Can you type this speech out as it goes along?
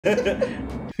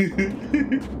Then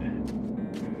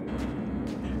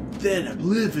I'm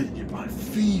living in my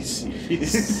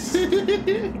feces.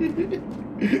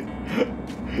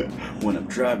 When I'm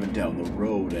driving down the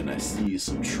road and I see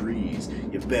some trees,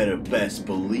 you better best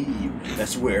believe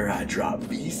that's where I drop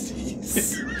feces.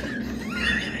 This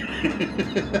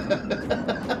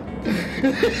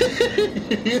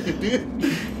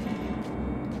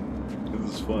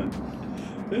is fun.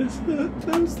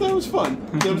 That was fun.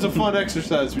 That was a fun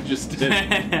exercise we just did.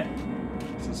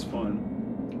 This is fun.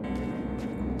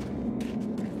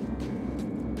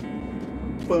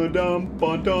 Ba-dum,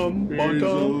 ba-dum,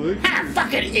 ba-dum. Ah,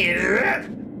 fucking idiot!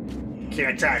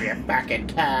 Can't drive your fucking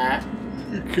car.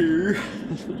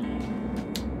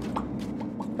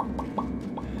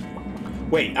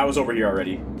 Wait, I was over here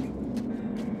already.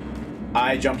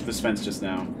 I jumped this fence just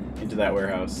now into that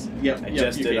warehouse. Yep. I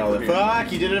just did all the fuck.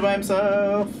 He did it by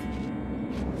himself.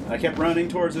 I kept running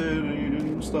towards it. And you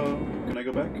didn't stop. Can I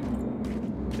go back?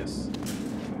 Yes.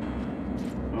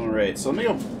 All right. So let me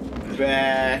go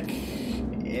back.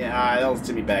 Yeah, that'll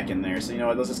send me back in there. So you know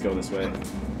what? Let's just go this way.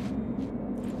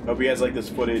 Hope you guys like this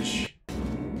footage.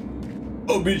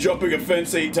 I'll be jumping a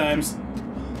fence 8 times.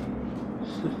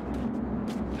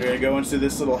 We're gonna go into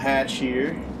this little hatch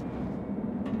here,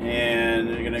 and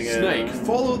we're gonna go. Snake,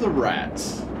 follow the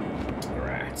rats.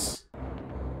 Rats.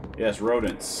 Yes,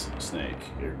 rodents. Snake.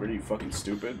 You're really fucking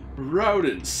stupid.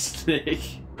 Rodent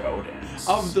snake. Rodents.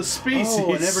 Of the species.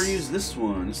 Oh, I never used this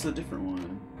one. This is a different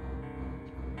one.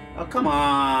 Oh, come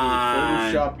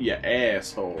on. Photoshop, you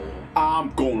asshole. I'm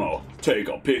gonna take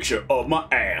a picture of my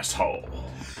asshole.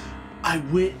 I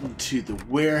went into the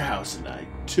warehouse and I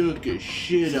took a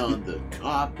shit on the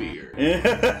copier.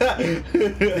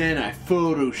 Then I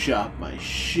photoshopped my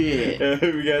shit. If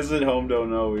you guys at home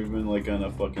don't know, we've been like on a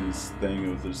fucking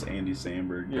thing with this Andy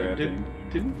Samberg drafting.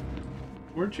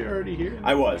 Weren't you already here?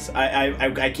 I was.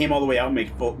 I came all the way out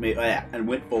and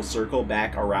went full circle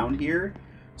back around here.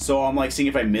 So I'm like seeing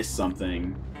if I missed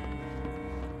something.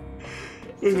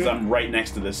 Because I'm right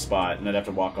next to this spot and I'd have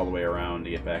to walk all the way around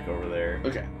to get back over there.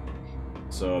 Okay.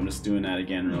 So I'm just doing that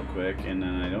again real quick, and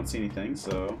then I don't see anything,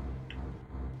 so...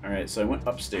 Alright, so I went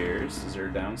upstairs. Is there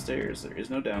downstairs? There is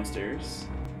no downstairs.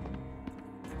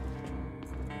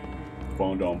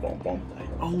 Boom, boom, boom, boom. I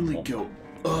only go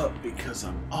up because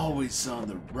I'm always on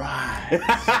the rise.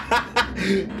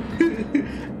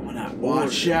 When I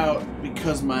Watch out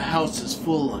because my house is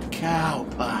full of cow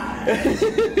pie.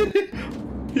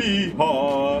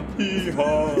 Hee-haw,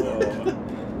 hee-haw.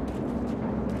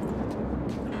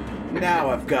 Now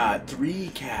I've got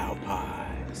 3 cow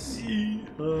pies.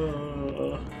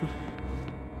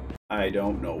 I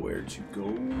don't know where to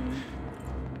go.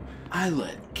 I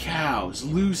let cows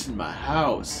loose in my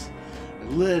house. I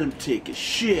let them take a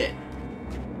shit.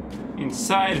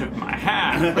 Inside of my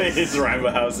house. It's around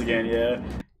my house again, yeah.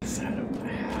 Inside of my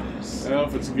house. I don't know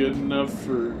if it's good enough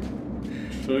for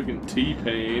fucking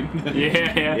T-Pain.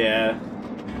 Yeah. Yeah.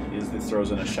 This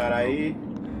throws in a shot IE.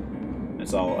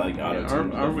 It's all like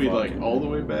auto-tuned. Aren't we like all the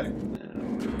way back?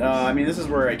 I mean, this is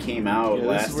where I came out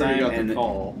last time,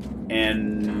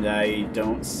 and I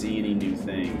don't see any new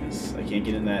things. I can't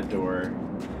get in that door.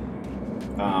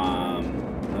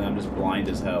 And I'm just blind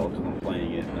as hell because I'm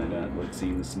playing it and I'm not like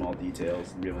seeing the small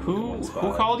details. And Who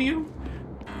called you?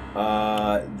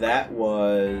 That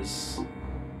was.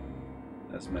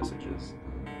 That's messages.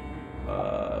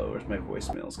 Where's my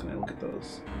voicemails? Can I look at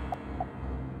those?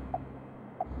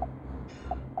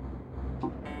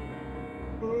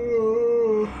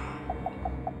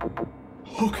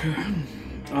 Okay.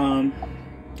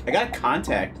 I got a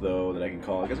contact though that I can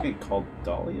call. I guess I can call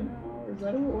Dahlia now, or is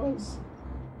that who it was?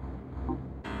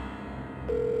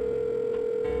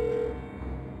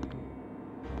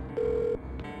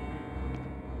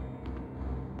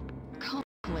 Call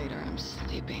later, I'm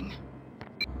sleeping.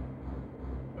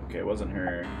 Okay, it wasn't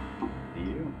her.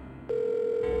 You?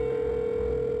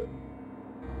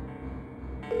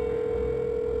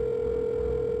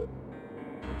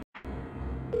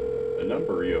 The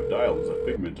number you have dialed is a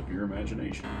figment of your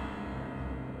imagination.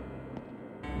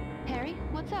 Harry,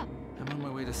 what's up? I'm on my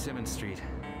way to Simmons Street.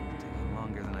 Taking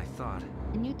longer than I thought.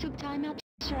 And you took time out to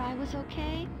make sure I was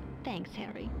okay? Thanks,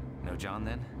 Harry. No John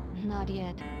then? Not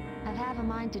yet. I have a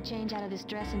mind to change out of this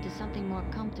dress into something more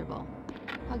comfortable.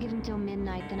 I'll give him till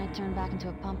midnight, then I turn back into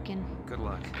a pumpkin. Good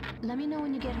luck. Let me know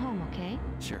when you get home, okay?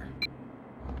 Sure.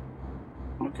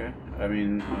 Okay. I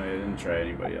mean, I didn't try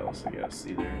anybody else, I guess,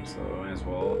 either, so I might as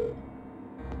well.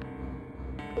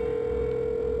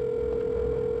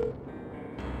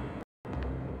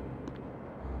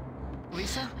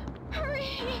 Lisa?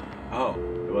 Hurry! Oh,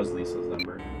 it was Lisa's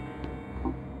number.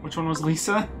 Which one was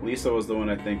Lisa? Lisa was the one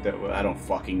I think that I don't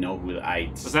fucking know who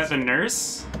Was that the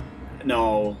nurse?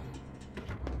 No.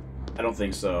 I don't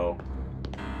think so.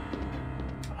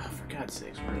 Oh, for God's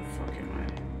sakes, where the fuck am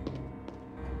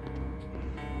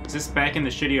I? Is this back in the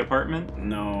shitty apartment?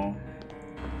 No.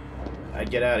 I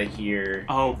get out of here.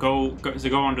 Oh, does it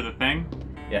go under the thing?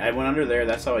 Yeah, I went under there.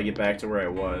 That's how I get back to where I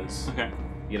was. Okay.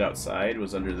 Get outside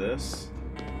was under this.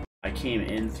 I came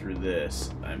in through this,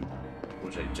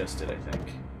 which I just did, I think.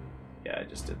 Yeah, I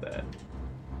just did that.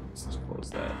 Let's just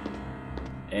close that.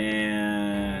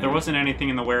 And there wasn't anything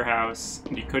in the warehouse,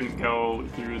 and you couldn't go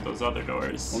through those other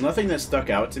doors. well, nothing that stuck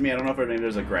out to me. I don't know if maybe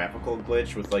there's a graphical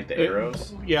glitch with like the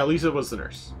arrows. Yeah, Lisa was the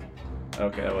nurse.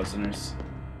 Okay, that was the nurse.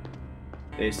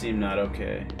 They seem not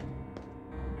okay.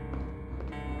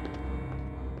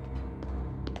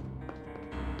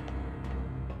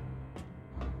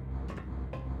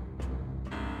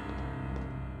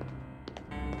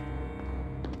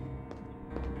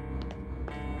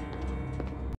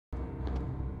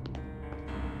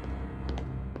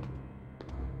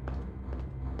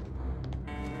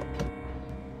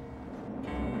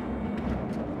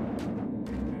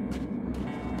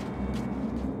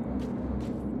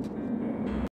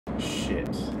 Shit.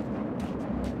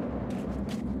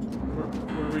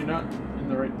 Were we not in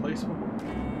the right place before?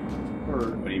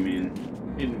 Or What do you mean?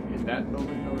 in that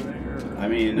building over there? Or? I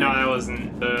mean, No, that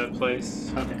wasn't the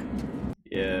place. Okay.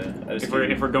 yeah. I just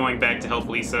If we're going back to help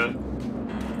Lisa.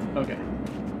 Okay.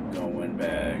 going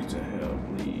back to help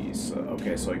Lisa.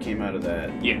 Okay, so I came out of that.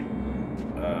 Yeah,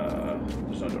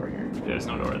 There's no door here. there's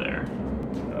no door there.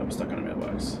 I'm stuck on a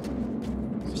mailbox.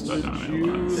 Stuck on a Would you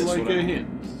mailbox. This like one a I- hint?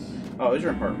 Oh, there's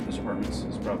your apartment. There's apartments.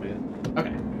 That's probably it.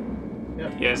 Okay.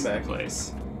 Yep. Yes, I'm the back.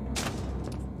 place.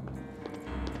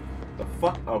 The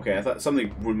fuck? Okay, I thought something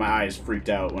when my eyes freaked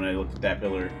out when I looked at that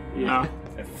pillar. No.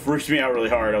 It freaked me out really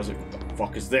hard. I was like, what the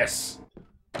fuck is this?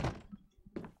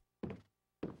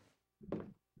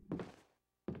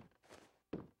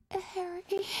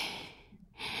 Harry.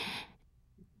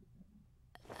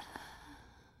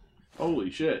 Holy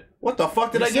shit. What the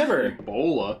fuck did I give her?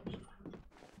 Ebola.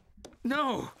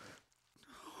 No!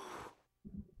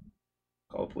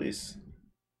 Call the police.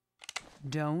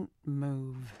 Don't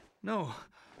move. No.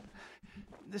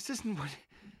 This isn't what...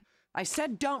 I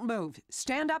said don't move.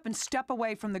 Stand up and step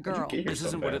away from the How'd you girl. get here This so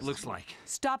isn't what it fast? looks like.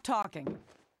 Stop talking.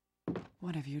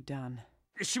 What have you done?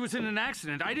 She was in an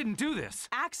accident. I didn't do this.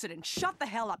 Accident. Shut the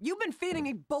hell up. You've been feeding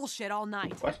me bullshit all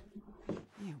night. What?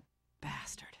 You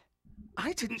bastard.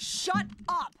 I didn't... Shut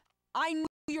up! I know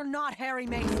you're not Harry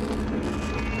Mason.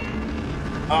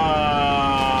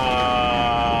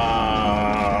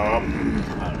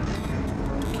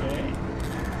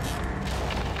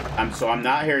 Okay. So I'm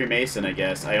not Harry Mason, I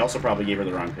guess. I also probably gave her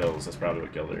the wrong pills. That's probably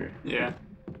what killed her. Yeah.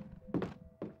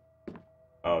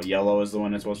 Oh, yellow is the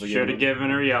one that's supposed to give Should her? have given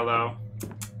her yellow.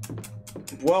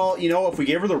 Well, you know, if we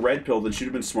gave her the red pill, then she'd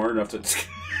have been smart enough to...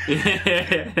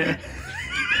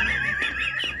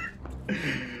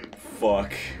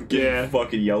 Fuck. We're getting Yeah.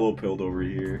 fucking yellow pilled over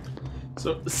here.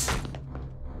 So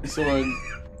I'm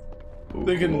Ooh,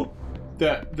 thinking cool.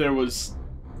 that there was...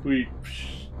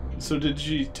 So did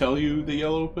she tell you the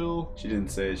yellow pill? She didn't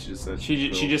say it, she just said... she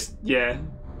pill. just yeah.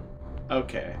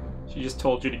 Okay. She just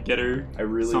told you to get her I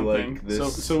really something. like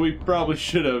this. So we probably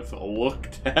should have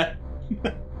looked at...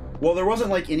 Well, there wasn't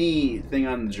like anything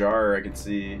on the jar I could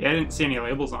see. Yeah, I didn't see any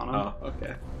labels on them. Oh,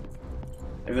 okay.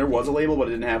 I mean, there was a label, but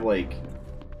it didn't have like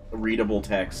a readable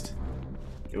text.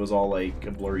 It was all like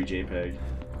a blurry JPEG.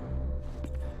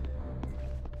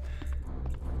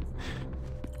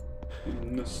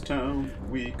 In this town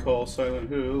we call Silent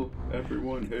Hill,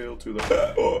 everyone hail to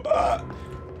the...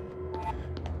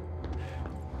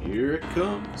 Here it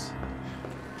comes.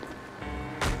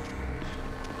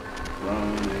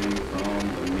 Running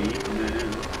from the meat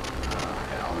man,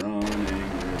 running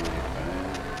really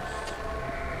fast.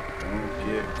 Don't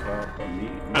get caught by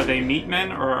meat man. Are they meat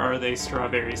men or are they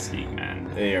strawberry skeet men?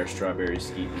 They are strawberry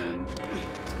skeet men.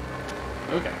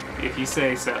 Okay. If you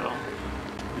say so.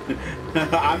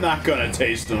 I'm not gonna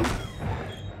taste them.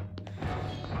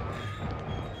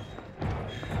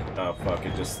 Oh fuck,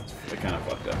 it kind of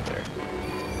fucked up there.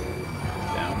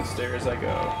 Down the stairs I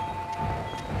go.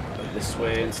 But this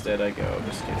way instead I go,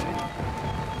 just kidding.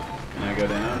 Can I go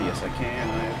down? Yes I can,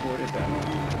 I avoided that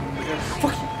one.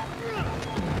 Fuck you!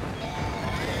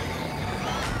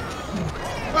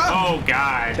 Oh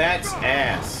god. That's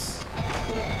ass.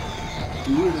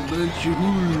 What a bunch of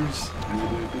whores.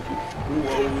 Who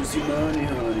owes you money,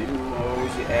 honey? Who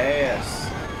owes you ass?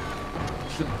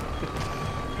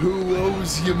 Who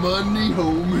owes you money,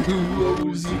 homie? Who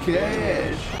owes you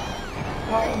cash?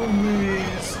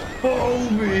 Homies,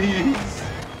 Homies!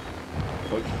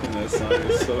 Fucking that song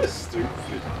is so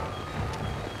stupid.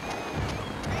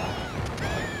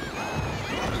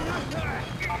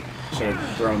 Should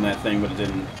have thrown that thing, but it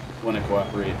didn't want to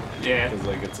cooperate. Yeah. Because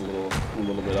like it's a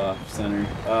little bit off center.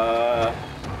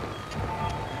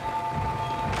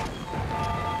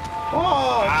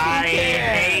 Oh, I toucan!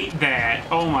 hate that.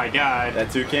 Oh my god.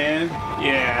 That toucan?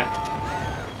 Yeah.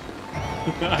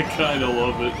 I kinda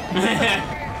love it.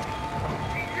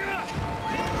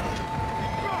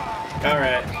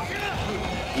 Alright.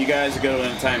 You guys go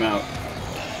in timeout.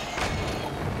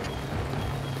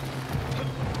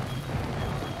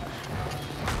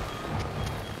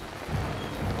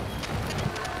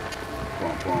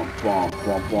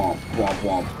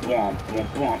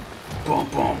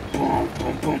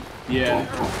 Yeah.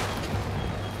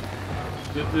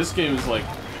 This game is like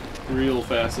real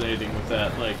fascinating with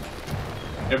that. Like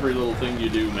every little thing you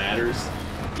do matters.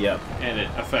 Yep. And it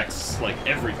affects like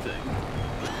everything.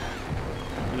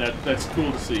 And that's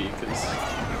cool to see because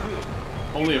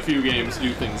only a few games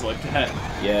do things like that.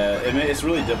 Yeah, I mean, it's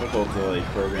really difficult to like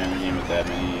program a game with that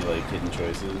many like hidden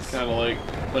choices. Kind of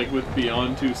like with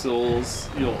Beyond Two Souls,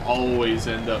 you'll always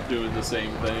end up doing the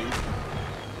same thing.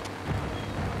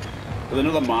 But I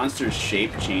know the monster's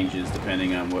shape changes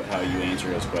depending on how you answer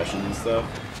those questions and stuff.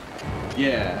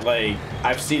 Yeah. Like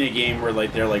I've seen a game where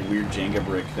like they're like weird Jenga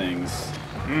brick things.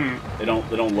 They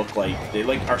don't look like they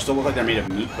still look like they're made of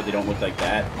meat, but they don't look like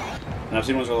that. And I've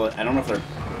seen ones where I don't know if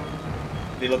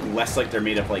they look less like they're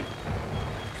made of like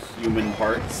human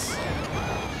parts.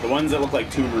 The ones that look like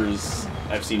tumors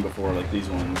I've seen before, like these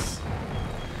ones,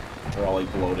 they're all like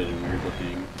bloated and weird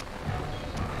looking.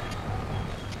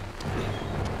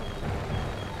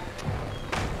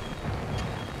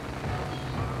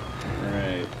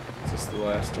 Alright, is this the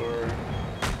last door?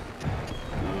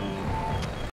 No.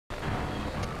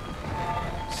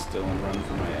 Still and run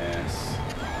for my ass.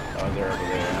 Oh, they're over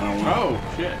there. I don't want.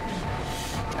 Oh shit.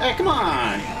 Hey, come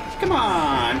on! Come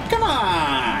on! Come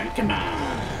on! Come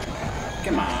on!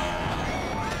 Come on!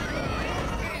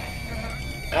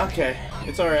 Okay,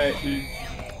 it's alright.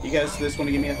 You guys just want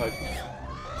to give me a hug.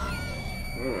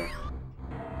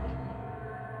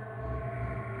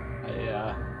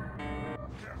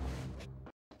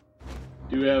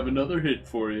 I do have another hint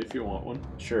for you if you want one.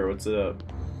 Sure, what's up?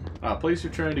 Place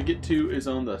you're trying to get to is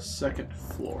on the 2nd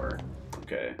floor.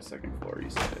 Okay, 2nd floor, you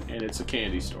said. And it's a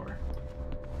candy store.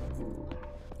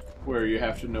 Where you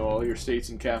have to know all your states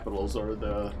and capitals, or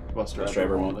the bus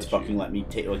driver won't fucking let me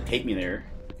take me there.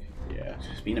 Yeah.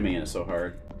 Just being a man is so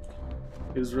hard.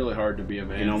 It was really hard to be a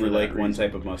man. You can only like one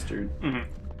type of mustard.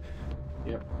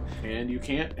 Yep. And you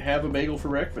can't have a bagel for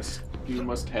breakfast. You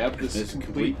must have this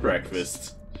complete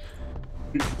breakfast.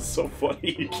 It's so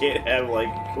funny. You can't have like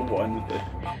one.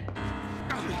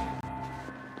 I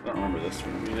don't remember this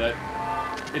one. I mean,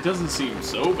 it doesn't seem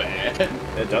so bad.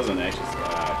 It doesn't actually.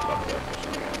 Fuck that.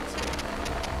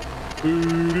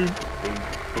 Boom,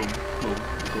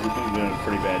 I'm doing a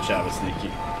pretty bad job of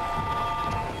sneaky.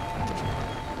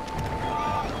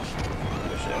 Oh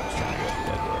shit, I was trying to go through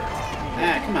that door.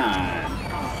 Ah, come on.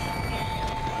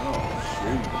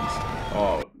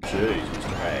 Oh, jeez,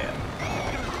 Mr. Hat.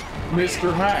 Mr.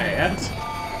 Hat?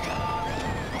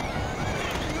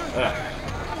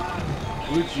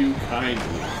 Would you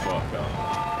kindly fuck up?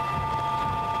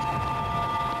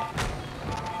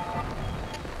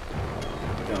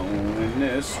 Going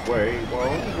this way, whoa,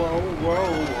 whoa, whoa,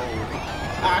 whoa.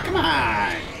 Ah, come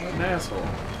on! What an asshole.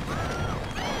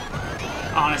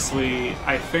 Honestly,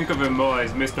 I think of him more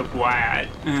as Mr. Blatt.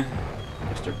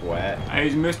 Mr. Blatt.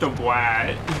 He's Mr.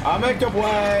 Blatt. I'm Mr.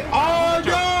 Blatt! Oh,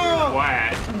 no!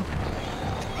 Blatt.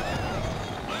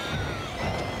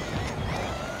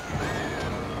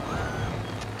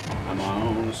 I'm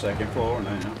on the 2nd floor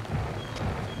now.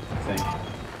 I think.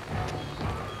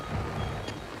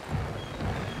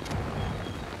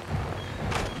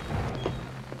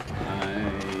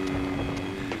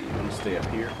 I'm gonna stay up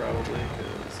here probably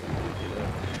because I'm gonna get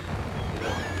up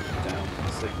down with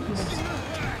the sickness.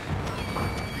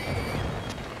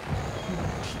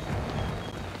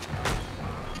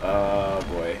 Oh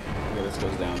boy. Okay, this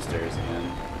goes downstairs again.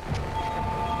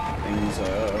 Things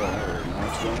are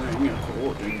not going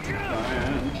according to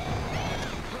plan.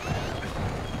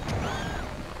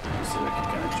 Let's see if I can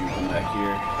kind of juke them back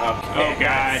here. Okay, Oh,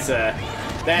 God.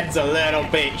 That's a little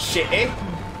bit shitty.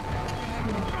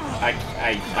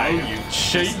 Oh, you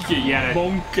shaky Yeah.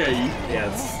 monkey.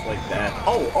 Yeah, it's like that.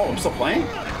 Oh, I'm still playing?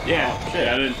 Yeah. Shit.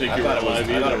 Yeah, I didn't think I you were thought it was- alive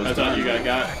I either. thought it was I thought done. you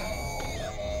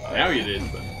got. Now you did,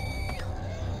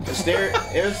 but. The stare,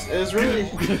 it was really...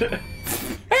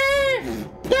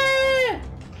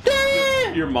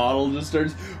 Your model just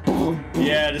starts.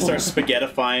 Yeah, just start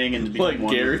spaghettifying and become like one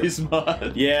with Gary's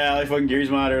mod. Yeah, like fucking Gary's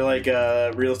mod, or like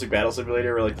Realistic Battle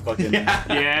Simulator, where like the fucking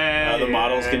the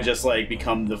models can just like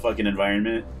become the fucking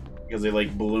environment because they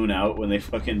like balloon out when they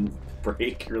fucking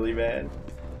break really bad.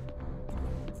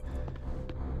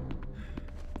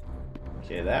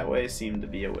 Okay, that way seemed to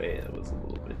be a way that was a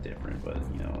little bit different, but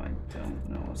you know, I don't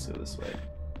know. Let's go this way.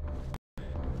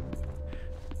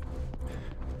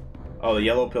 Oh, the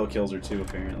yellow pill kills her too,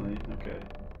 apparently. Okay.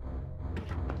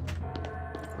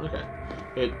 Okay.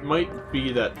 It might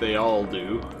be that they all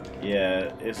do.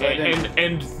 Yeah, it's like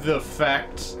and the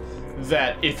fact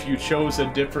that if you chose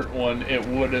a different one, it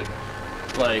would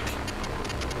like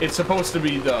it's supposed to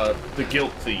be the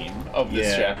guilt theme of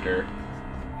this chapter.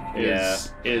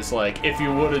 Is like if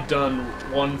you would have done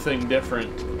one thing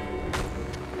different,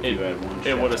 it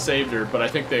would have saved her. But I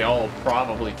think they all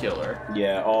probably kill her.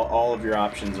 Yeah, all of your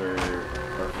options are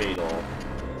fatal,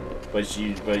 but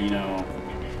you know.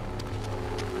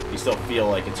 You still feel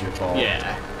like it's your fault.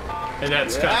 Yeah, and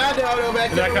that's that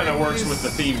kind of works with the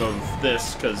theme of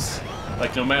this, because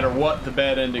like no matter what, the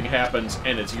bad ending happens,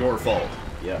 and it's your fault.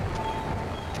 Yeah.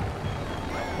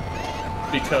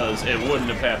 Because it wouldn't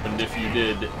have happened if you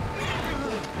did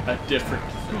a different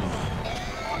thing.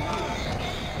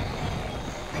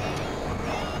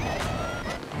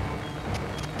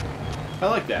 I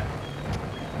like that.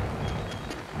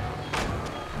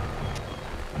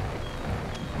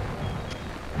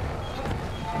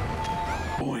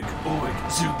 Oink,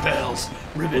 oink, zoo pals.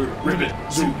 Ribbit, ribbit,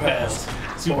 zoo pals.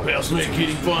 Zoo pals make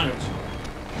eating fun.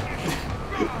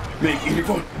 Make eating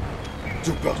fun.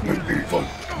 Zoo pals make eating fun.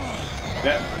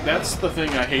 That's the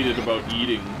thing I hated about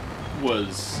eating,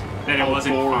 was that how it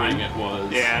wasn't boring fun. It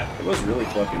was. Yeah. It was really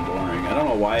fucking boring. I don't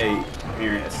know why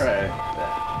parents... Yeah.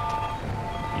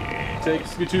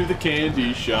 Takes me to the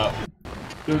candy shop.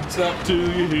 Don't stop till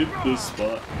you hit the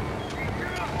spot.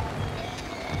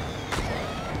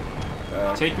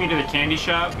 Take me to the candy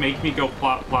shop, make me go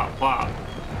plop, plop, plop.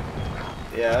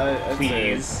 Yeah, I'd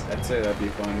Please. say that'd be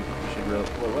fun. You should really...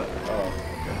 What? Oh,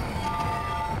 okay.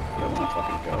 I don't want to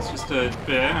fucking go. It's just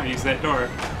use that door.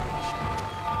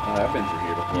 Oh, I've been through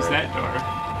here before. Use that door.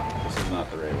 This is not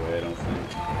the right way, I don't think.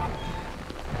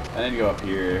 I didn't go up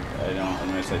here.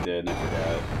 Unless I did and I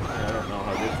forgot. I don't know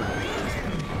how different it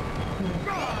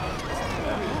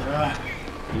is.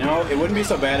 You know, it wouldn't be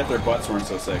so bad if their butts weren't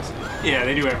so sexy. Yeah,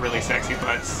 they do have really sexy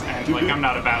butts, and like I'm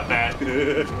not about that.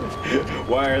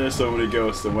 Why are there so many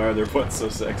ghosts and why are their butts so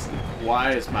sexy?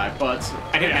 Why is my butt...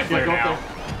 I didn't have clear now.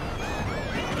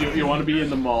 You want to be in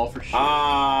the mall for sure.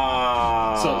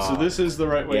 Ah. So this is the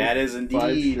right way. That is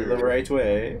indeed the right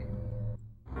way.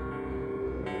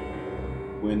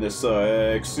 When the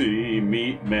sexy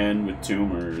meat men with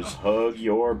tumors hug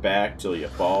your back till you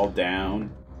fall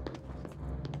down.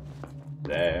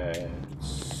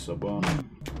 That's a bum.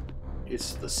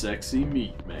 It's the sexy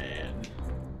meat man,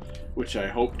 which I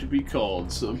hope to be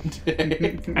called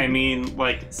someday. I mean,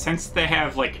 like, since they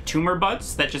have like tumor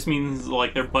butts, that just means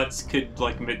like their butts could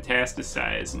like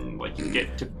metastasize and like you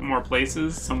get to more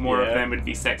places. So more of them would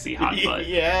be sexy hot butt.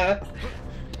 Yeah.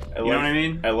 You know what I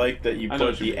mean? I like that you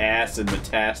put the ass in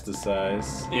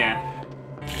metastasize. Yeah.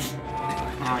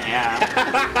 Oh yeah.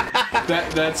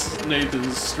 That's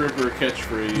Nathan's stripper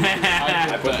catchphrase.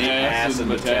 I put the ass in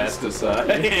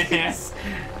metastasize.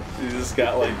 He's just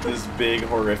got like this big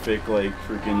horrific like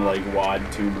freaking like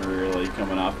wad tumor like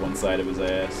coming off one side of his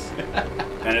ass.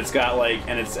 And it's got like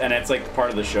and it's like part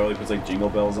of the show. He puts like jingle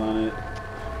bells on it.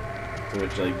 So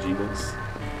it like jingles.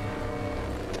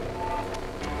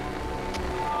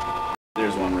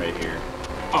 There's one right here.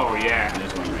 Oh yeah.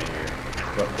 There's one right here.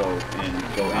 Go in.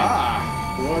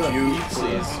 What a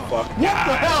Please fuck. What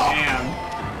the hell? Damn.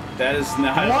 That is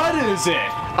not. What is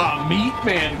it? A meat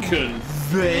man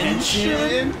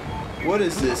convention? What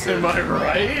is this? Am I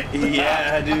right?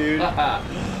 Yeah, dude.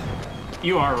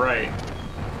 You are right.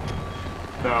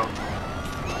 So.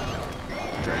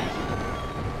 Great.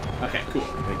 Okay, cool.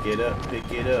 Pick it up.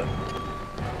 Pick it up.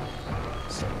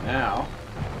 So now,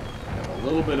 I have a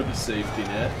little bit of a safety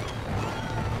net.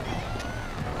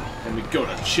 And we go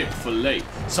to Chick-fil-A,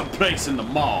 someplace in the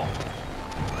mall.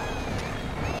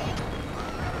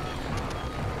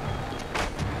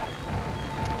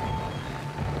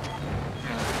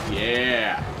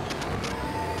 Yeah.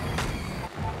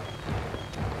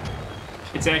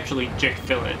 It's actually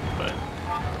Chick-fil-A, but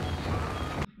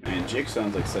Man, Jick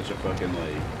sounds like such a fucking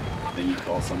like thing you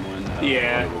call someone. I don't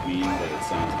Yeah. know what it would mean, but it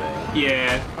sounds bad.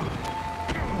 yeah.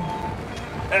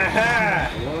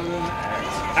 Aha!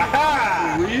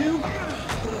 Aha! Real?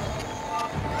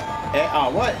 Oh,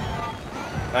 what?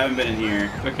 I haven't been in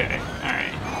here. Okay. All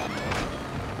right.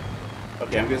 Okay,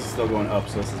 Okay, I'm guessing it's still going up,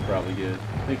 so this is probably good.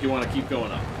 I think you want to keep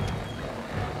going up.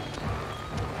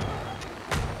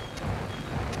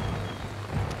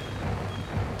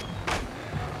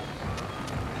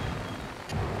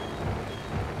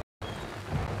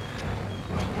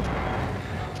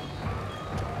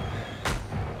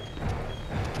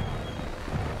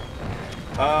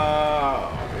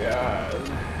 Oh, God.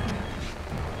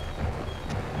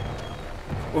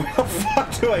 Where the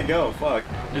fuck do I go? Fuck.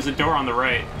 There's a door on the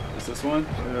right. Is this one?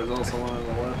 And there's also one on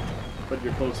the left, but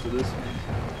you're close to this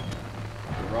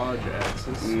one. Garage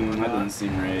access. That doesn't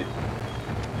seem right.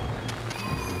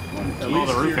 At Well, the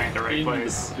least roof you're ain't the right in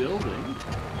place. the building.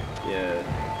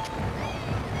 Yeah.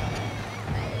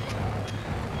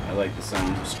 I like the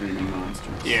sound of screaming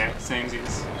monsters. Yeah,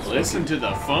 samesies. Listen to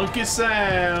the funky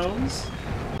sounds.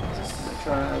 Just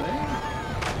try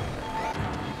that.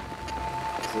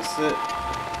 Is this it?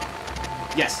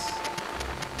 Yes.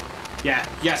 Yeah.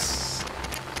 Yes.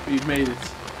 We've made it.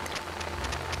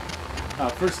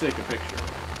 First, take a picture.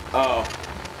 Oh.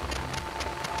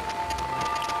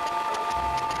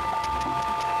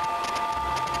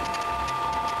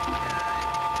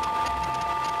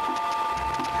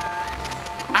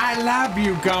 I love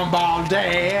you, Gumball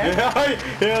Dad.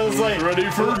 Yeah, it was like ready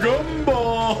for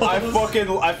Gumball. I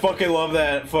fucking love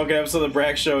that fucking episode of the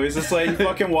Brack Show. He's just like he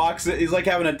fucking walks. He's like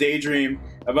having a daydream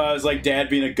about his like dad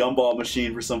being a gumball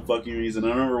machine for some fucking reason. I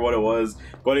don't remember what it was,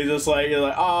 but he's like,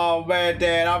 oh man,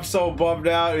 Dad, I'm so bummed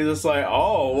out. He's just like,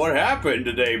 oh, what happened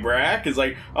today, Brack? He's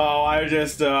like, oh, I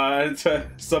just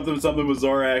something with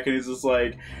Zorak, and he's just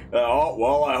like, oh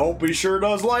well, I hope he sure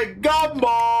does like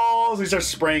gumballs. He starts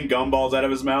spraying gumballs out of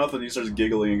his mouth, and he starts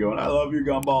giggling and going, I love you,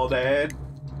 Gumball Dad.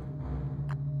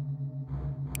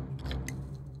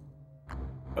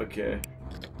 Okay.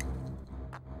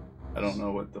 I don't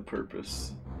know what the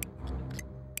purpose.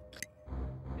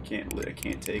 I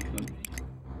can't take them.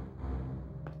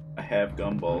 I have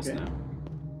gumballs now.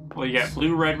 Well, you got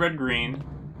blue, red, red, green.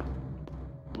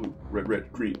 Blue,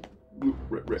 red, green. Blue,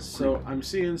 red, So green. I'm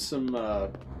seeing some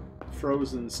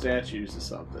frozen statues or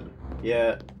something.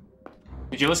 Yeah,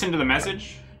 Did you listen to the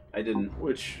message? I didn't.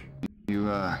 Which You,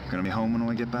 gonna be home when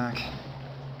we get back?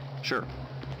 Sure.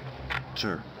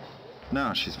 Sure.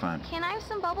 No, she's fine. Can I have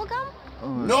some bubble gum?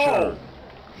 Oh, No! Sure.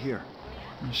 Here.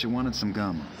 She wanted some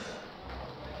gum.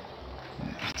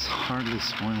 It's hardly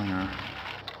spoiling her.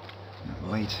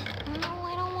 Wait. No,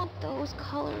 I don't want those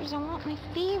colors. I want my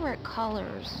favorite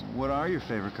colors. What are your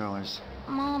favorite colors?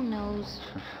 Mom knows.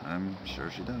 I'm sure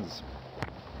she does.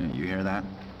 You hear that?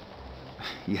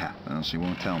 Yeah, well, she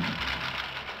won't tell me.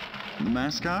 The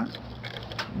mascot?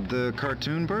 The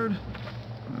cartoon bird?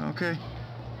 Okay.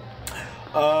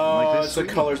 Like this It's the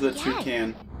sweetie. colors of the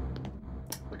toucan.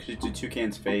 Look at the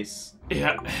toucan's face.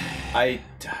 Yeah. I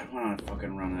want to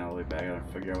fucking run all the way back. I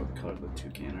gotta figure out what the colors of the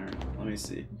toucan are. Let me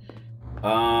see.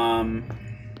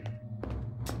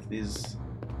 These.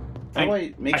 How do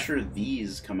I make sure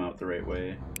these come out the right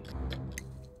way?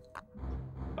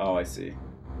 Oh, I see.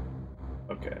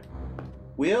 Okay.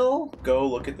 We'll go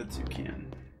look at the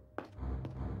toucan.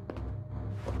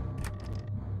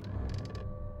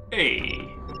 Hey.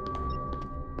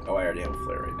 Oh, I already have a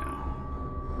flare right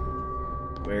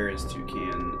now. Where is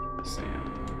Toucan Sam?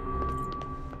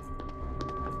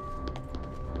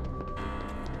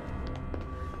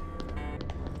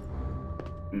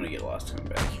 I'm gonna get lost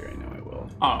coming back here. I know I will.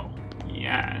 Oh,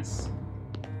 yes.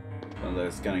 Well,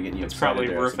 that's gonna get you. It's excited probably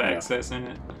there, roof so yeah. access in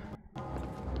it.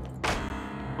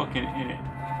 Fucking in it.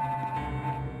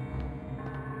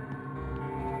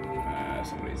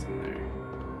 Somebody's in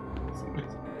there.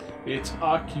 Somebody's in there. it's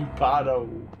occupado.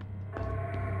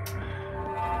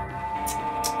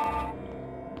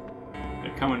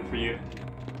 They're coming for you.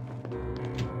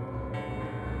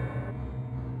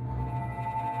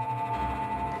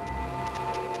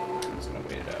 I'm just gonna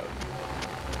wait it out.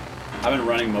 I've been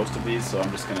running most of these, so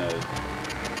I'm just gonna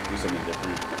do something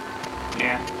different.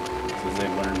 Yeah. Since they've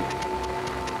learned.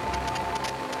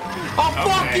 Oh,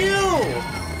 fuck Okay.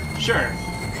 you! Sure.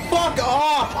 Fuck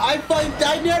off!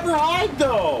 I never hide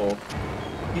though.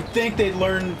 You'd think they'd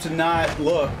learn to not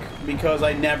look because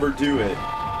I never do it.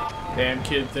 Damn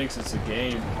kid thinks it's a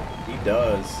game. He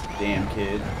does, damn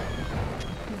kid.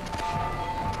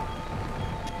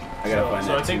 I gotta find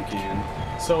so that I think-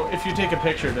 toucan. So if you take a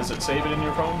picture, does it save it in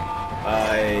your phone?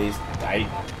 I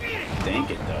think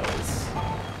it does.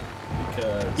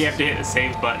 Because You have to hit the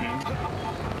save button.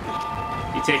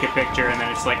 You take a picture and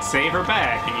then it's like save or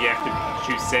back, and you have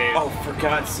to choose save. Oh, for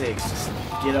God's sakes, just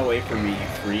get away from me, you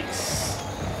freaks.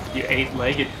 You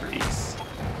eight-legged freaks.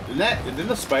 Didn't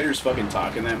the spiders fucking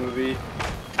talk in that movie?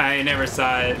 I never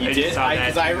saw it. You I did? just saw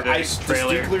that I in the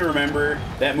trailer. distinctly remember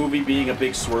that movie being a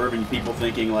big swerve and people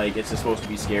thinking like it's supposed to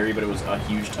be scary, but it was a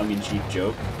huge tongue-in-cheek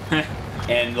joke.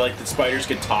 And like the spiders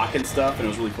could talk and stuff, and it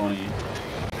was really funny.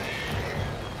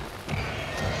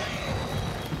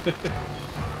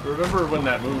 Remember when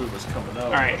that movie was coming out?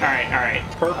 All right.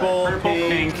 Purple,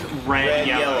 pink, red,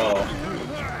 yellow.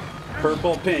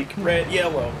 Purple, pink, red,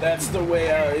 yellow. That's the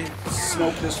way I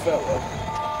smoke this fella.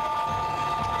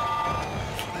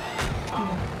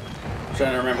 I'm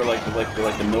trying to remember like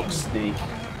the milk snake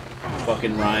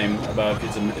fucking rhyme about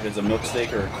if it's a milk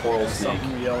snake or a coral snake.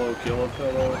 Something yellow, kill a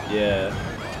fellow. Yeah.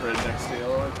 Red next to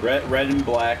yellow. Red and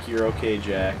black, you're okay,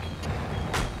 Jack.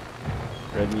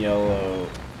 Red and yellow,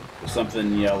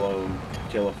 something yellow,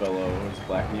 kill a fellow. Is it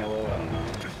black and yellow? I don't know.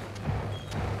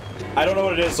 I don't know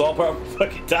what it is, so I'll probably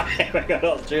fucking die if I got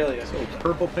Australia. So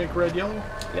purple, pink, red, yellow?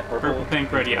 Yeah, Purple,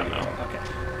 pink, red, yellow. Okay.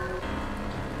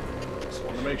 Just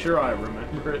want to make sure I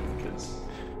remember it, because...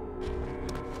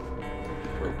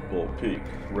 Purple, pink,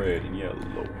 red, and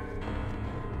yellow.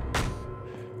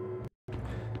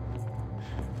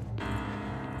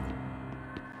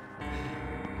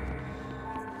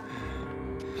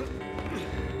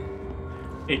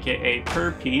 AKA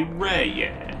Perpy Ray,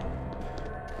 yeah.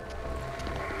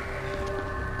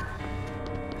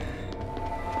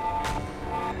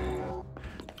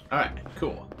 Alright,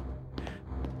 cool.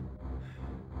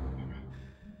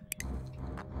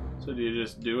 So do you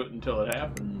just do it until it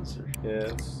happens? Or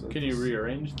Yeah, can you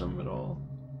rearrange them at all?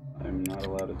 I'm not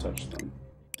allowed to touch them.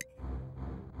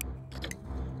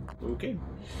 Okay.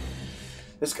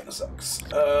 This kind of sucks.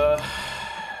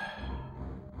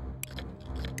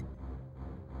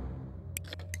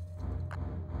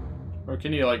 Or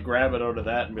can you like grab it out of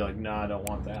that and be like, nah, I don't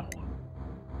want that one?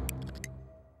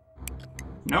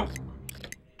 Nope.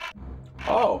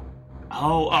 Oh.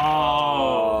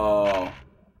 Oh.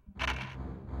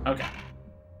 Okay.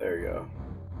 There you go.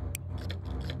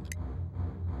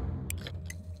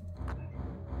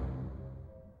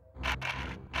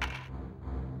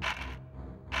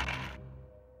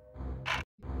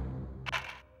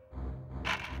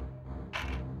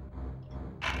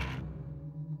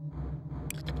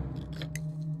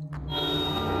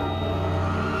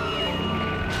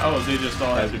 Oh, they just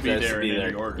all have to be Has there in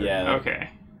any order. Yeah.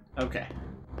 Okay. Okay.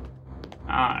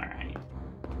 Alright.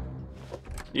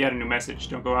 You got a new message.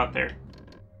 Don't go out there.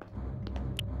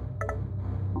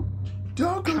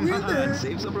 Don't go in there.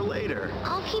 Save some for later.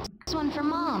 I'll keep this one for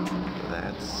Mom.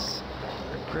 That's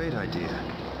a great idea.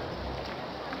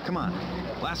 Come on.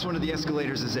 Last one of the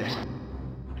escalators is it.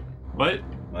 What?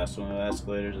 Last one of the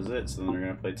escalators is it, so then they're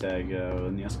gonna play tag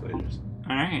in the escalators.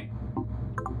 Alright.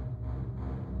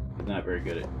 He's not very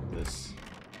good at this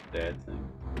dad thing.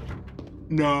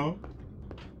 No.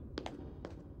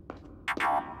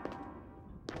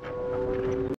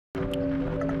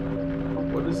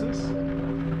 What is this?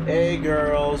 Hey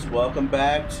girls, welcome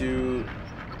back to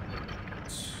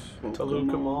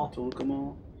Toluca Mall. Toluca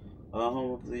Mall.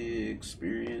 Home of the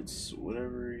experience,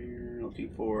 whatever you're looking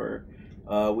for.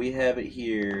 We have it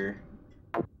here.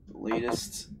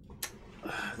 Latest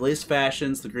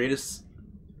fashions, the greatest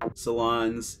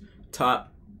salons,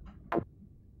 top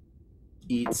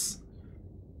eats,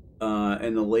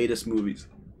 and the latest movies.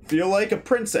 Feel like a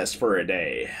princess for a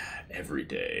day. Every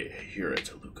day here at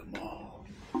Toluca Mall.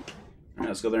 Alright,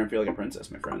 let's go there and feel like a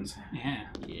princess, my friends. Yeah.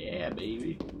 Yeah,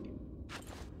 baby.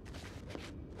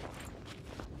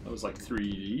 That was like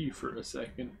 3D for a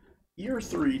second. You're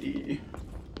 3D.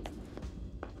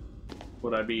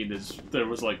 What I mean is, there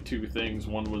was like two things.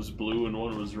 One was blue and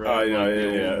one was red. Oh, yeah, like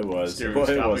yeah, it was. It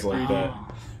stereoscopic was like 3D.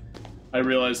 that. I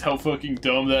realized how fucking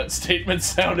dumb that statement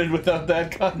sounded without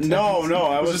that context. No,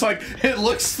 I was just like, it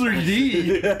looks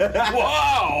 3D.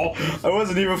 Wow! I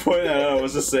wasn't even pointing that out. I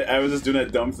was just doing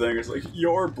that dumb thing. It's like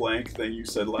your blank thing you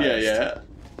said last. Yeah.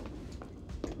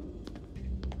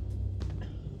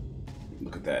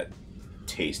 Look at that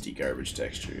tasty garbage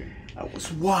texture. I was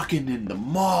walking in the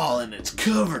mall and it's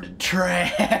covered in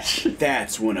trash.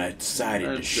 That's when I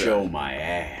decided to show my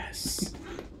ass.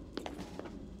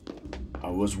 I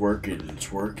was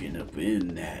twerking up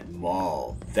in that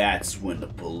mall. That's when the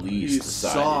police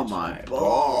decided saw my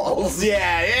balls.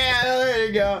 Yeah, there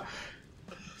you go.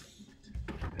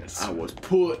 I was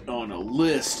put on a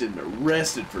list and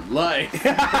arrested for life.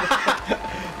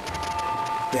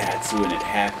 That's when it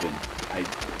happened.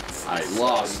 I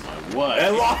lost my wife. I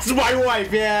lost my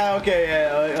wife. Yeah, okay,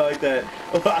 yeah, I like that.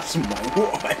 I lost my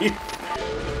wife.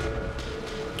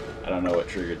 I don't know what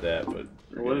triggered that, but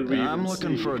what did we I'm even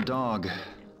looking see? for a dog.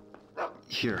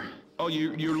 Here. Oh,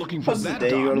 you're looking for How's the that day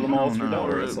you dog? go to the mall with No, your no,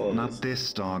 daughter? That's all it not is.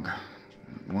 this dog.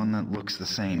 One that looks the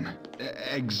same.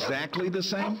 Exactly the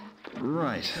same?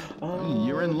 Right. Oh,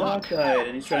 you're in luck. Dog died,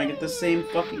 and he's trying to get the same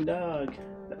fucking dog.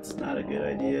 That's not a good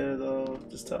idea, though.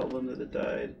 Just tell them that it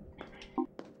died.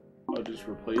 Oh, just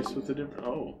replace with a different.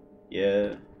 Oh,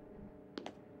 Yeah.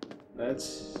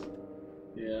 that's.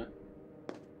 Yeah.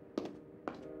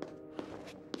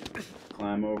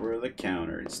 Climb over the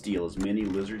counter and steal as many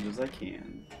lizards as I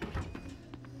can.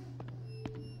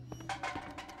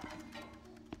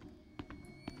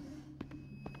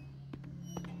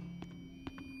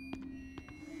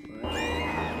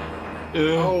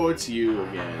 Oh, it's you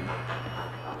again.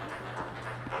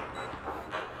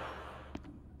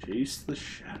 Chase the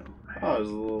shadow. Oh, it was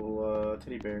a little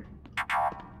teddy bear.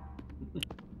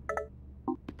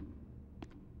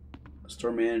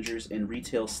 Store managers and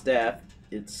retail staff.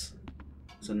 It's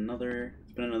been another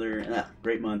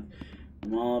great month.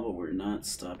 Well, but we're not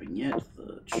stopping yet.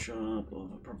 The job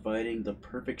of providing the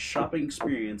perfect shopping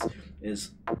experience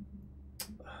is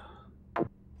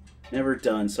never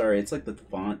done. Sorry, it's like the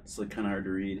font. It's like kind of hard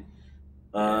to read.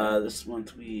 This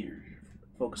month we are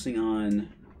focusing on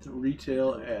The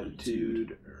retail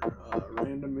attitude.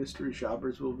 Random mystery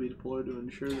shoppers will be deployed to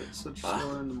ensure that such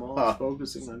store in the mall is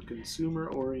focusing on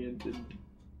consumer-oriented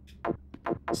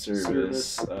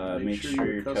service. Make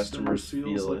sure your customers feels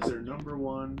feel like they're number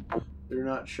one. They're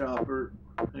not shopper.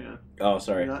 Yeah. Oh,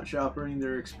 sorry. They're not shopping.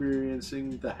 They're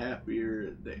experiencing the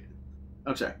happier they.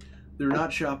 I'm sorry. They're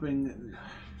not shopping.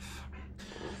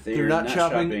 They're not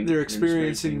shopping. They're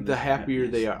experiencing the happier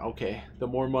they are. Okay. The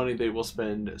more money they will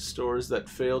spend. Stores that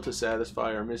fail to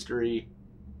satisfy our mystery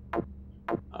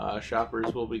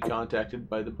shoppers will be contacted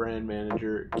by the brand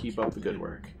manager. Keep up the good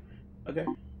work. Okay.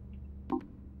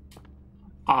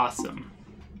 Awesome.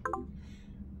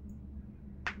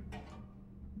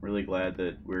 Really glad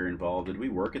that we're involved. Did we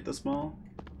work at this mall?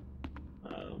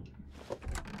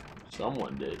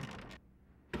 Someone did.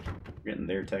 We're getting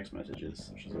their text messages,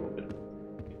 which is a little bit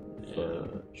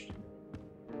fudged.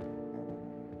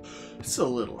 It's a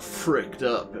little fricked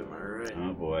up, am I right?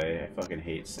 Oh boy, I fucking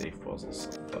hate safe puzzles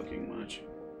so fucking much.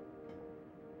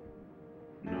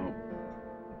 Nope.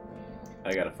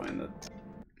 I gotta find the...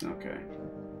 Okay.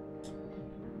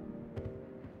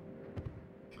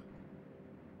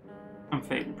 I'm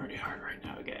fading pretty hard right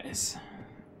now, guys.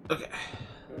 Okay.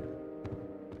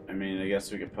 I mean, I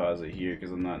guess we could pause it here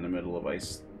because I'm not in the middle of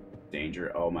ice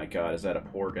danger. Oh my god, is that a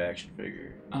porg action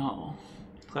figure? Oh.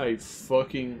 I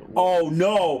fucking... Oh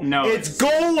no! No, it's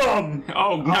Golem!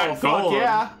 Oh, not Oh, fuck Golem.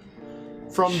 yeah.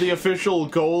 From the official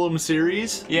Golem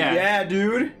series? Yeah. Yeah,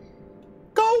 dude!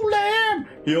 Golem!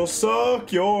 He'll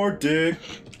suck your dick.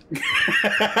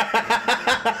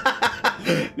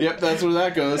 Yep, that's where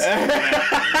that goes.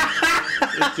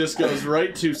 It just goes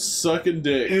right to sucking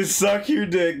dick. You suck your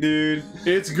dick, dude.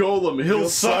 It's Golem. He'll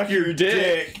suck your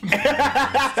dick.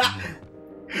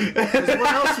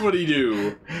 What else would he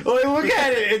do? Like, look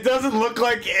at it. It doesn't look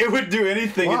like it would do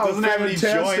anything. Wow, it doesn't have any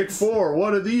Fantastic joints. Four.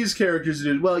 What do these characters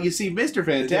do? Well, you see, Mr.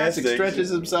 Fantastic stretches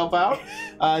himself out.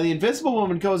 The Invisible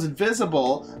Woman goes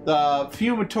invisible. The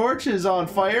Human Torch is on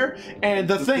fire, and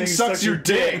the thing sucks your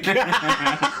dick.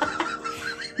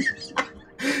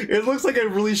 It looks like a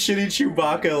really shitty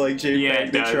Chewbacca, like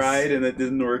JPEG they does. tried and it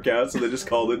didn't work out, so they just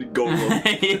called it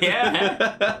Golem.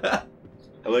 Yeah.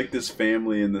 I like this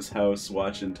family in this house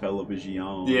watching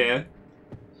television. Yeah.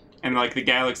 And like the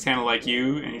guy looks kind of like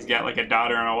you, and he's got like a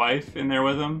daughter and a wife in there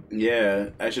with him. Yeah,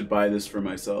 I should buy this for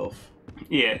myself.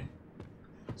 Yeah.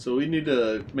 So we need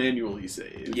to manually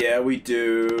save. Yeah, we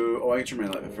do. Oh, I can turn my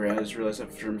light. I just realized I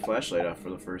have to turn my flashlight off for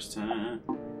the first time.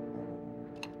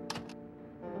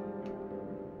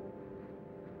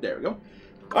 There we go.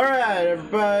 Alright,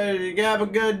 everybody, have a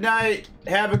good night.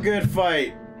 Have a good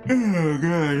fight. Oh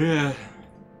god, yeah.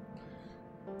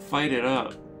 Fight it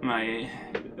up, my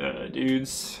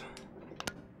dudes.